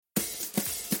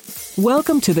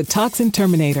Welcome to the Toxin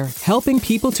Terminator, helping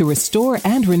people to restore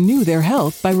and renew their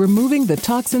health by removing the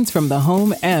toxins from the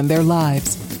home and their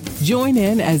lives. Join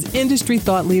in as industry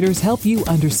thought leaders help you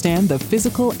understand the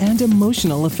physical and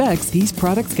emotional effects these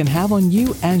products can have on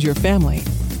you and your family,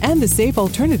 and the safe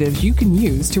alternatives you can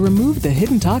use to remove the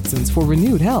hidden toxins for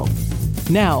renewed health.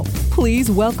 Now, please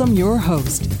welcome your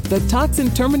host, the Toxin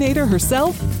Terminator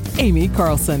herself, Amy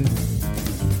Carlson.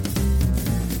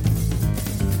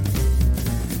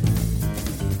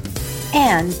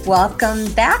 And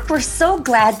welcome back. We're so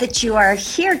glad that you are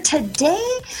here. Today,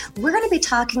 we're going to be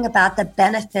talking about the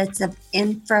benefits of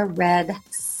infrared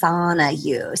sauna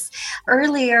use.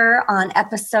 Earlier on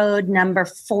episode number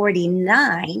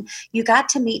 49, you got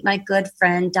to meet my good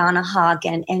friend Donna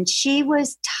Hagen, and she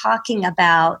was talking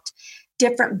about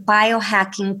different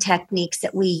biohacking techniques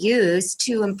that we use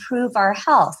to improve our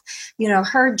health. You know,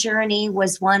 her journey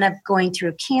was one of going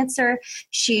through cancer.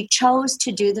 She chose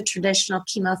to do the traditional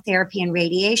chemotherapy and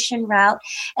radiation route,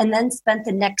 and then spent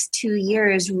the next 2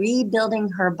 years rebuilding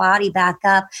her body back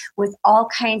up with all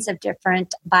kinds of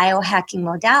different biohacking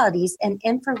modalities, and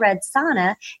infrared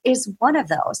sauna is one of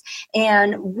those.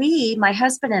 And my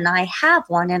husband and I have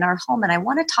one in our home, and I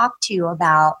want to talk to you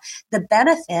about the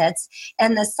benefits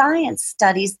and the science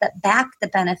studies that back the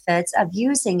benefits of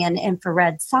using an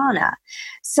infrared sauna.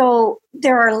 So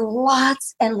there are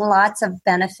lots and lots of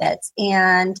benefits,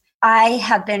 and I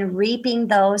have been reaping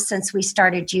those since we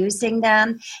started using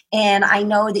them, and I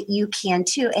know that you can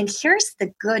too. And here's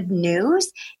the good news,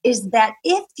 is that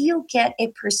if you get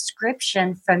a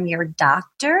prescription from your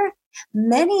doctor,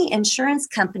 many insurance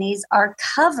companies are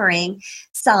covering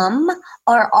some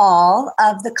or all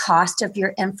of the cost of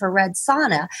your infrared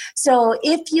sauna. So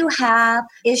if you have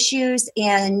issues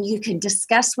and you can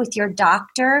discuss with your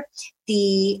doctor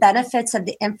the benefits of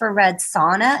the infrared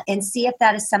sauna and see if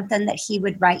that is something that he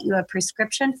would write you a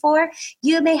prescription for,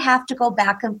 you may have to go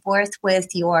back and forth with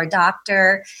your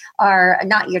doctor, or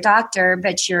not your doctor,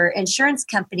 but your insurance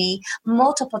company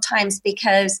multiple times,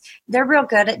 because they're real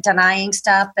good at denying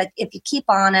stuff. But if you keep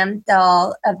on them,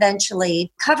 they'll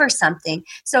eventually cover something.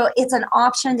 So it's an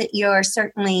option that you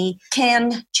certainly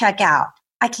can check out.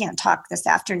 I can't talk this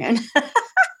afternoon.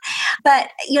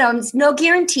 But, it's no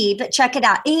guarantee, but check it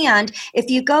out. And if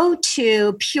you go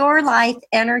to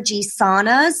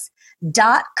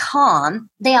purelifeenergysaunas.com,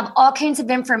 they have all kinds of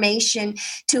information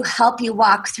to help you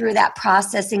walk through that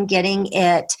process and getting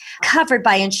it covered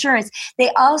by insurance. They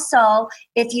also,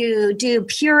 if you do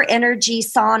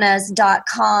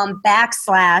pureenergysaunas.com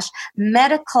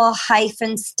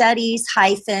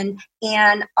 /medical-studies-and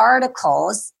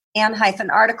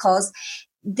articles,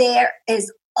 there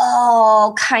is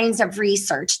all kinds of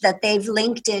research that they've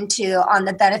linked into on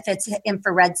the benefits of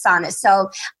infrared sauna. So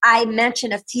I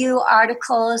mentioned a few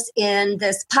articles in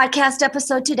this podcast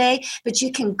episode today, but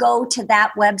you can go to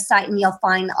that website and you'll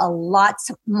find lots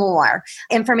more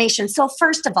information. So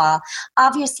first of all,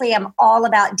 obviously I'm all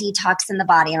about detoxing the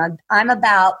body. I'm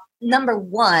about, number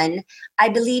one, I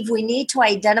believe we need to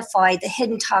identify the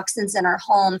hidden toxins in our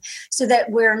home so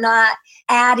that we're not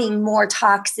adding more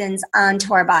toxins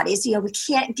onto our bodies. We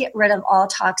can't get rid of all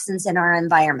toxins in our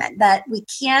environment, but we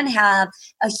can have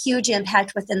a huge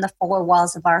impact within the four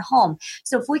walls of our home.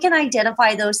 So if we can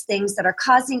identify those things that are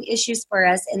causing issues for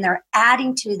us and they're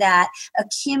adding to that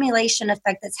accumulation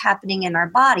effect that's happening in our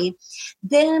body,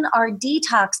 then our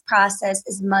detox process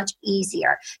is much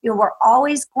easier. We're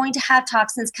always going to have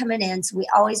toxins coming in, so we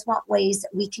always want ways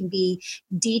that we can be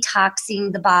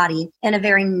detoxing the body in a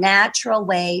very natural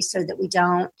way so that we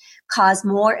don't cause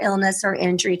more illness or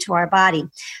injury to our body.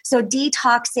 So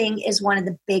detoxing is one of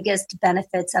the biggest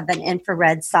benefits of an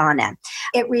infrared sauna.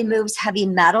 It removes heavy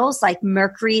metals like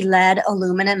mercury, lead,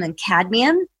 aluminum, and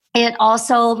cadmium. It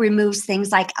also removes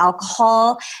things like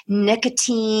alcohol,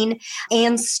 nicotine,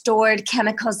 and stored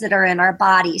chemicals that are in our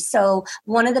body. So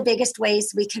one of the biggest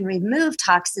ways we can remove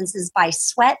toxins is by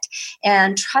sweat.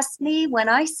 And trust me when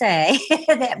I say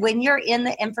that when you're in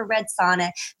the infrared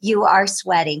sauna, you are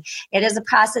sweating. It is a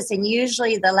process, and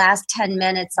usually the last 10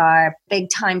 minutes are big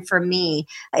time for me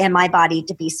and my body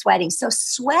to be sweating. So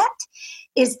sweat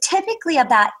is typically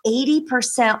about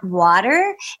 80%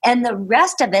 water, and the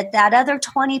rest of it, that other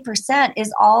 20%,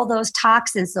 is all those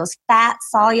toxins, those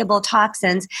fat-soluble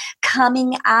toxins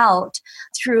coming out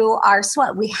through our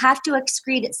sweat. We have to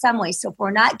excrete it some way. So if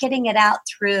we're not getting it out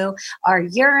through our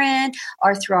urine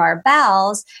or through our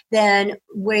bowels, then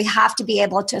we have to be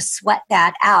able to sweat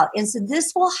that out. And so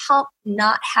this will help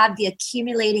not have the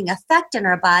accumulating effect in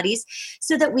our bodies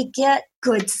so that we get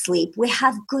good sleep, we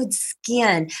have good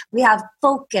skin, we have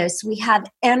focus, we have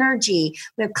energy,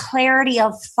 we have clarity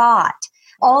of thought.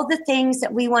 all the things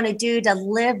that we want to do to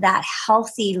live that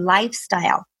healthy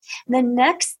lifestyle. The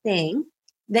next thing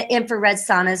that infrared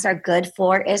saunas are good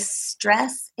for is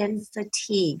stress and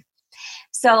fatigue.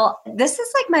 So this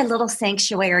is like my little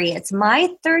sanctuary. It's my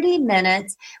 30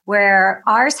 minutes where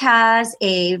ours has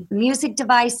a music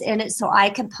device in it so I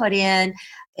can put in,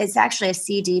 it's actually a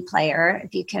CD player,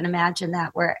 if you can imagine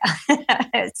that, where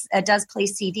it does play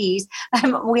CDs.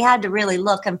 We had to really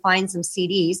look and find some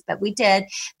CDs, but we did.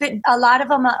 But a lot of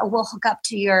them will hook up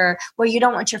to you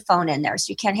don't want your phone in there.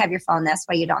 So you can't have your phone. That's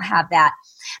why you don't have that.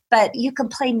 But you can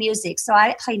play music. So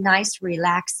I play nice,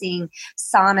 relaxing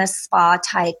sauna spa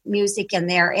type music in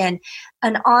there. And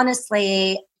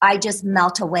honestly, I just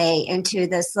melt away into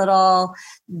this little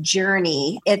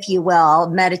journey, if you will,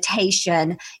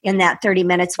 meditation in that 30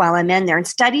 minutes while I'm in there. And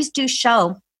studies do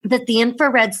show that the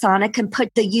infrared sauna can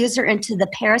put the user into the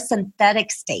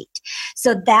parasympathetic state.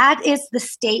 So that is the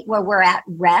state where we're at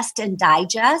rest and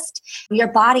digest. Your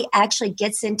body actually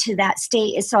gets into that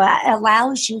state. So it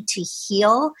allows you to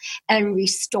heal and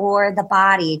restore the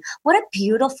body. What a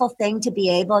beautiful thing to be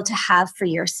able to have for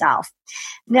yourself.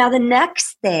 Now, the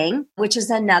next thing, which is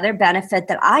another benefit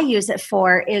that I use it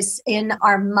for, is in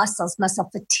our muscles, muscle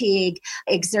fatigue,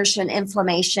 exertion,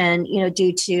 inflammation,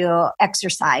 due to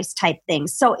exercise type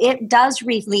things. So it does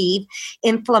relieve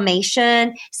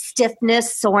inflammation,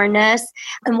 stiffness, soreness.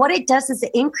 And what it does is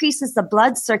it increases the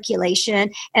blood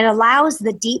circulation and allows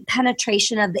the deep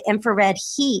penetration of the infrared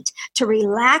heat to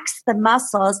relax the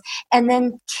muscles and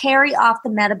then carry off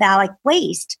the metabolic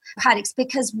waste products.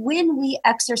 Because when we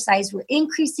exercise, we're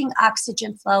increasing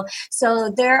oxygen flow.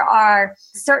 So there are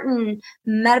certain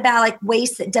metabolic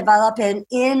wastes that develop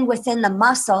within the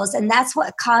muscles. And that's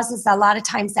what causes a lot of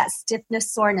times that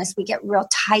stiffness, soreness. We get real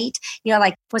tight,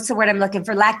 like what's the word I'm looking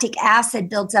for? Lactic acid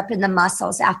builds up in the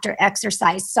muscles after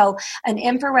exercise. So an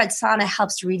infrared sauna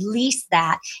helps release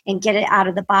that and get it out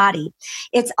of the body.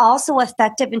 It's also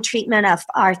effective in treatment of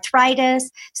arthritis,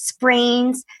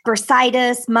 sprains,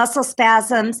 bursitis, muscle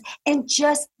spasms, and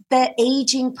just the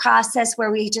aging process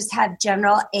where we just have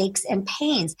general aches and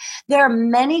pains. There are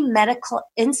many medical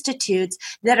institutes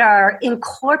that are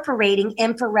incorporating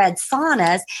infrared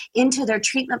saunas into their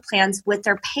treatment plans with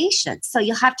their patients. So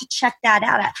you'll have to check that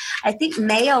out. I think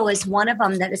Mayo is one of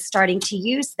them that is starting to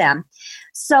use them.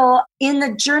 So in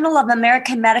the Journal of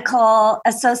American Medical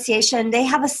Association, they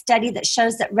have a study that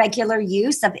shows that regular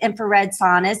use of infrared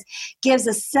saunas gives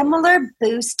a similar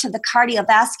boost to the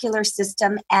cardiovascular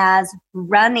system as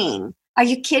running. Are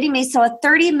you kidding me? So a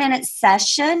 30-minute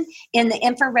session in the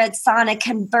infrared sauna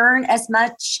can burn as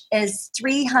much as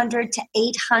 300 to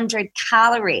 800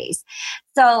 calories.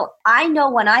 So I know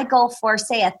when I go for,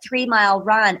 say, a 3-mile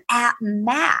run at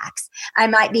max, I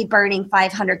might be burning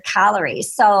 500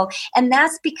 calories. So, and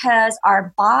that's because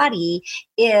our body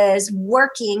is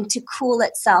working to cool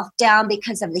itself down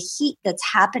because of the heat that's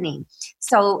happening.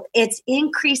 So it's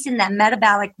increasing that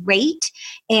metabolic rate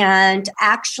and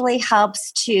actually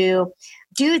helps to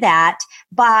do that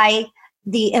by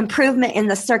the improvement in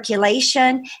the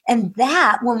circulation. And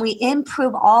that, when we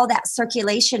improve all that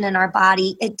circulation in our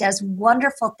body, it does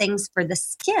wonderful things for the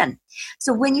skin.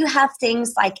 So when you have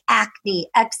things like acne,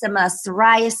 eczema,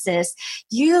 psoriasis,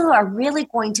 you are really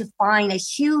going to find a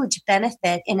huge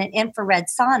benefit in an infrared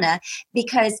sauna,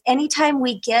 because anytime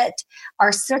we get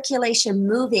our circulation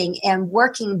moving and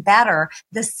working better,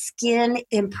 the skin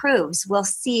improves. We'll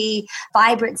see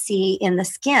vibrancy in the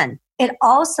skin. It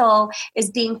also is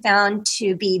being found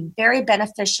to be very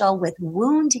beneficial with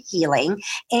wound healing,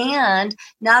 and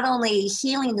not only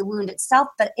healing the wound itself,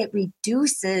 but it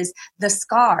reduces the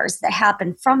scars that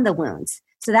happen from the wounds.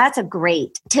 So that's a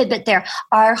great tidbit there.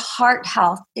 Our heart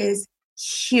health is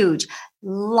huge.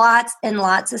 Lots and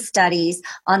lots of studies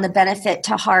on the benefit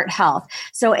to heart health.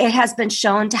 So it has been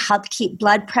shown to help keep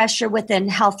blood pressure within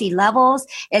healthy levels.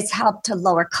 It's helped to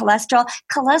lower cholesterol.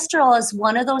 Cholesterol is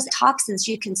one of those toxins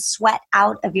you can sweat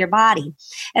out of your body.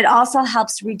 It also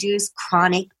helps reduce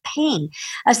chronic pain.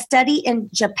 A study in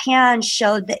Japan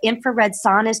showed the infrared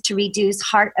saunas to reduce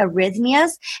heart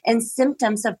arrhythmias and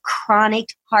symptoms of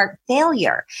chronic heart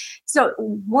failure. So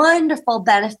wonderful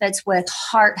benefits with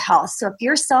heart health. So if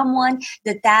you're someone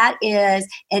that is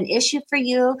an issue for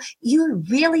you, you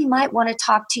really might want to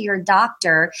talk to your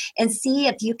doctor and see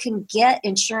if you can get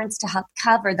insurance to help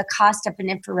cover the cost of an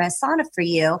infrared sauna for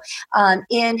you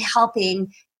in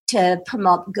helping to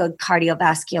promote good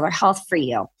cardiovascular health for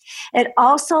you. It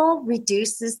also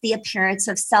reduces the appearance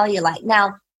of cellulite.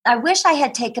 Now, I wish I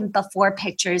had taken before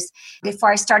pictures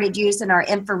before I started using our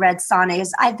infrared saunas.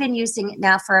 I've been using it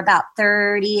now for about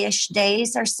 30-ish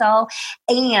days or so.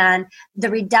 And the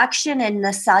reduction in the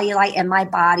cellulite in my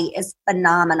body is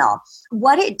phenomenal.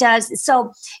 What it does,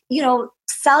 so,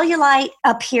 cellulite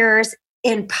appears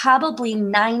in probably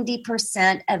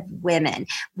 90% of women.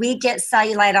 We get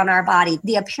cellulite on our body.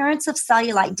 The appearance of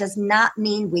cellulite does not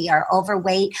mean we are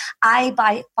overweight. I,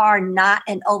 by far, not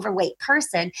an overweight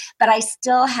person, but I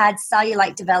still had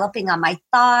cellulite developing on my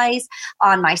thighs,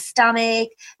 on my stomach,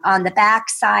 on the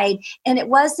backside. And it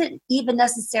wasn't even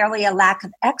necessarily a lack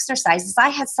of exercise. I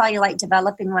had cellulite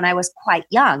developing when I was quite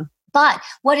young. But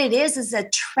what it is a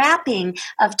trapping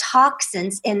of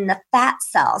toxins in the fat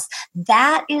cells.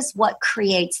 That is what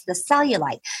creates the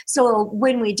cellulite. So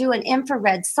when we do an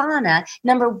infrared sauna,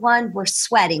 number one, we're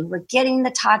sweating. We're getting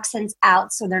the toxins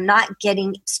out so they're not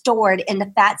getting stored in the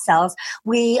fat cells.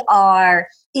 We are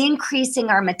increasing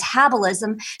our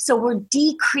metabolism. So we're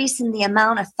decreasing the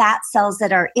amount of fat cells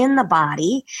that are in the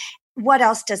body. What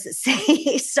else does it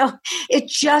say? So it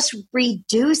just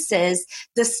reduces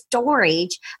the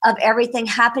storage of everything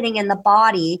happening in the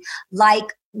body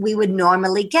like we would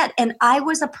normally get. And I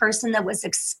was a person that was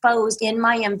exposed in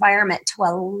my environment to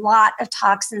a lot of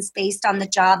toxins based on the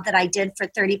job that I did for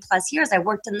 30 plus years. I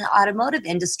worked in the automotive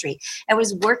industry. I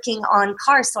was working on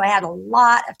cars, so I had a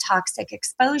lot of toxic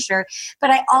exposure, but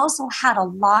I also had a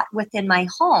lot within my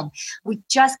home. We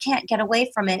just can't get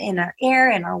away from it in our air,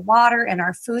 in our water, in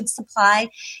our food supply.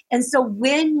 And so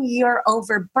when you're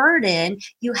overburdened,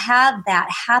 you have that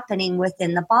happening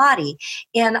within the body.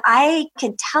 And I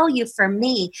can tell you, for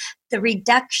me, the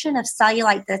reduction of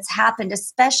cellulite that's happened,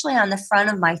 especially on the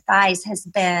front of my thighs, has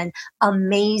been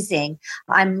amazing.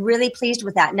 I'm really pleased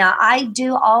with that. Now, I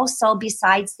do also,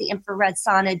 besides the infrared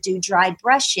sauna, do dry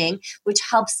brushing, which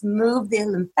helps move the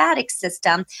lymphatic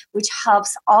system, which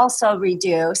helps also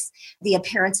reduce the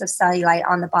appearance of cellulite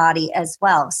on the body as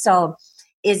well. So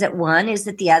is it one? Is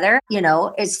it the other?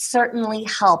 It's certainly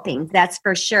helping. That's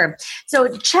for sure.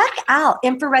 So check out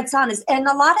infrared saunas. And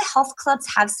a lot of health clubs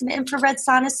have some infrared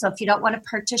saunas. So if you don't want to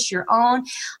purchase your own,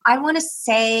 I want to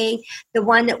say the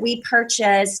one that we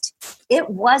purchased, it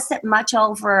wasn't much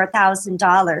over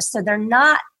 $1,000. So they're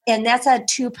not, and that's a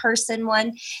 2-person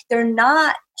one. They're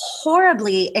not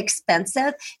horribly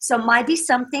expensive. So it might be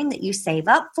something that you save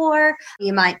up for.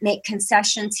 You might make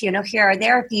concessions, here or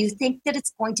there, if you think that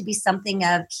it's going to be something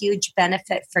of huge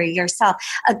benefit for yourself.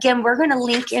 Again, we're going to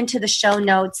link into the show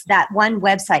notes that one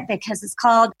website because it's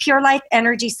called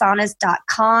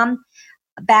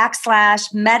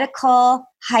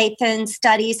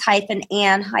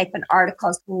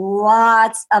purelifeenergysaunas.com/medical-studies-and-articles.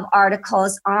 Lots of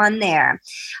articles on there.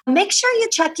 Make sure you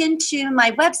check into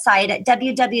my website at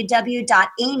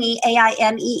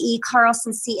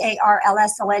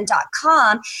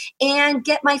www.amycarlson.com and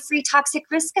get my free toxic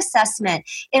risk assessment.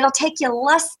 It'll take you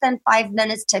less than 5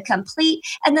 minutes to complete.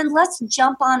 And then let's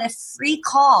jump on a free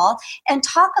call and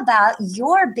talk about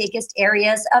your biggest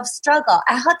areas of struggle.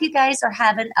 I hope you guys are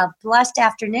having a blessed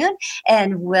afternoon,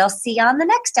 and we'll see you on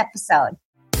the next episode.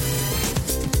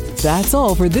 That's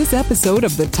all for this episode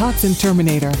of The Toxin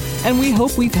Terminator, and we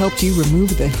hope we've helped you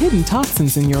remove the hidden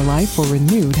toxins in your life for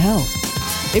renewed health.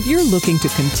 If you're looking to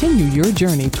continue your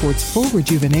journey towards full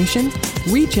rejuvenation,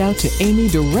 reach out to Amy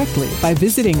directly by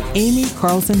visiting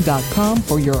amycarlson.com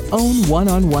for your own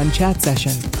one-on-one chat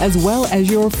session, as well as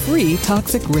your free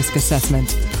toxic risk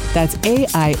assessment. That's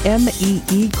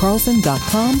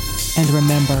AIMEEcarlson.com. And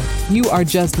remember, you are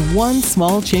just one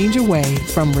small change away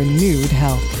from renewed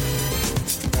health.